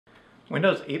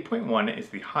Windows 8.1 is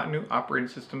the hot new operating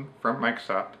system from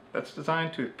Microsoft that's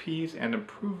designed to appease and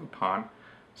improve upon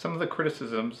some of the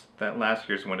criticisms that last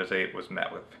year's Windows 8 was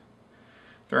met with.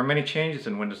 There are many changes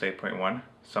in Windows 8.1,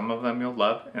 some of them you'll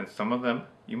love and some of them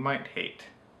you might hate.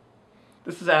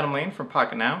 This is Adam Lane from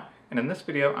Pocketnow, and in this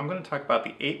video I'm going to talk about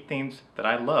the 8 things that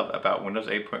I love about Windows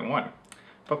 8.1.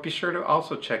 But be sure to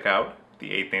also check out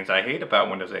the 8 things I hate about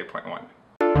Windows 8.1.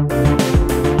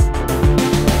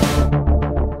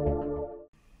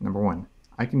 Number 1.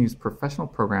 I can use professional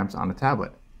programs on a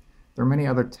tablet. There are many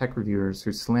other tech reviewers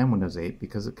who slam Windows 8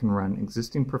 because it can run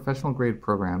existing professional-grade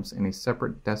programs in a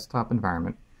separate desktop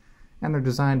environment, and their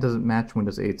design doesn't match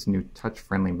Windows 8's new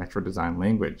touch-friendly Metro design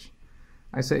language.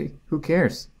 I say, who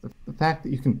cares? The fact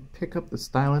that you can pick up the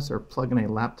stylus or plug in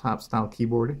a laptop-style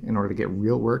keyboard in order to get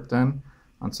real work done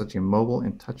on such a mobile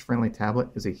and touch-friendly tablet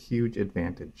is a huge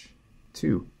advantage.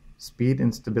 2. Speed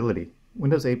and stability.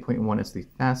 Windows 8.1 is the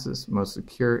fastest, most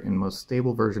secure, and most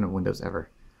stable version of Windows ever.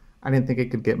 I didn't think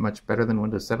it could get much better than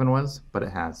Windows 7 was, but it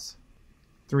has.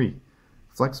 3.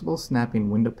 Flexible snapping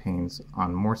window panes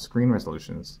on more screen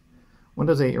resolutions.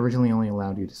 Windows 8 originally only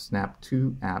allowed you to snap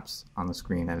 2 apps on the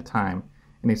screen at a time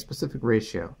in a specific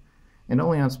ratio, and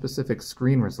only on specific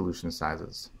screen resolution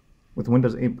sizes. With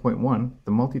Windows 8.1,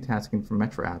 the multitasking for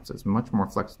Metro apps is much more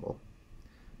flexible.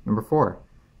 Number 4.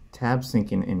 Tab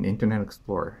syncing in Internet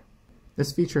Explorer.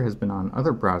 This feature has been on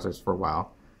other browsers for a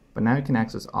while, but now you can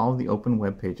access all of the open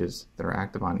web pages that are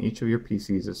active on each of your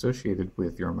PCs associated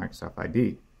with your Microsoft ID.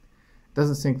 It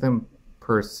doesn't sync them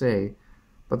per se,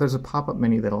 but there's a pop-up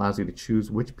menu that allows you to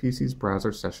choose which PC's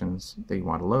browser sessions that you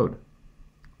want to load.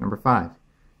 Number 5.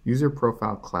 User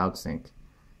Profile Cloud Sync.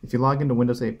 If you log into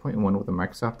Windows 8.1 with a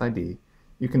Microsoft ID,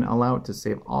 you can allow it to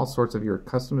save all sorts of your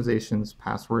customizations,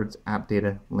 passwords, app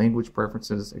data, language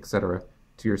preferences, etc.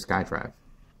 to your SkyDrive.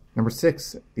 Number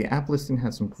 6. The app listing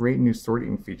has some great new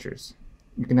sorting features.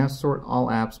 You can now sort all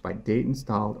apps by date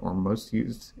installed or most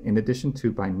used, in addition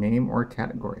to by name or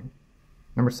category.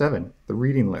 Number 7. The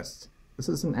reading list. This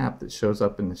is an app that shows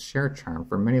up in the share charm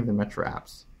for many of the Metro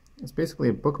apps. It's basically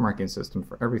a bookmarking system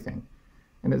for everything,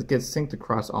 and it gets synced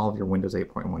across all of your Windows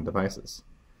 8.1 devices.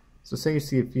 So say you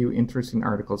see a few interesting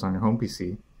articles on your home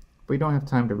PC, but you don't have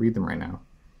time to read them right now.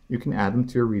 You can add them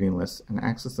to your reading list and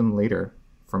access them later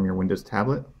from your Windows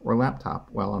tablet or laptop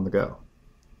while on the go.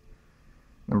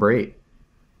 Number 8.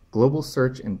 Global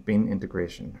search and Bing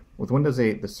integration. With Windows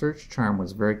 8, the search charm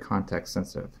was very context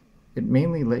sensitive. It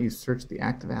mainly let you search the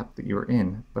active app that you are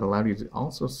in, but allowed you to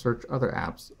also search other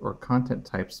apps or content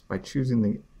types by choosing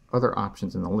the other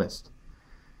options in the list.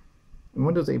 In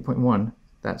Windows 8.1,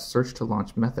 that search to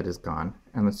launch method is gone,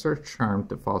 and the search charm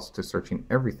defaults to searching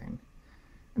everything.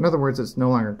 In other words, it's no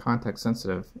longer context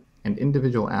sensitive, and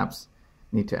individual apps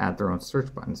need to add their own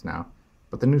search buttons now,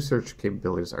 but the new search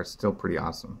capabilities are still pretty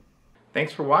awesome.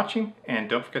 Thanks for watching, and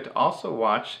don't forget to also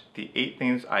watch the 8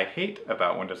 things I hate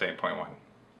about Windows 8.1.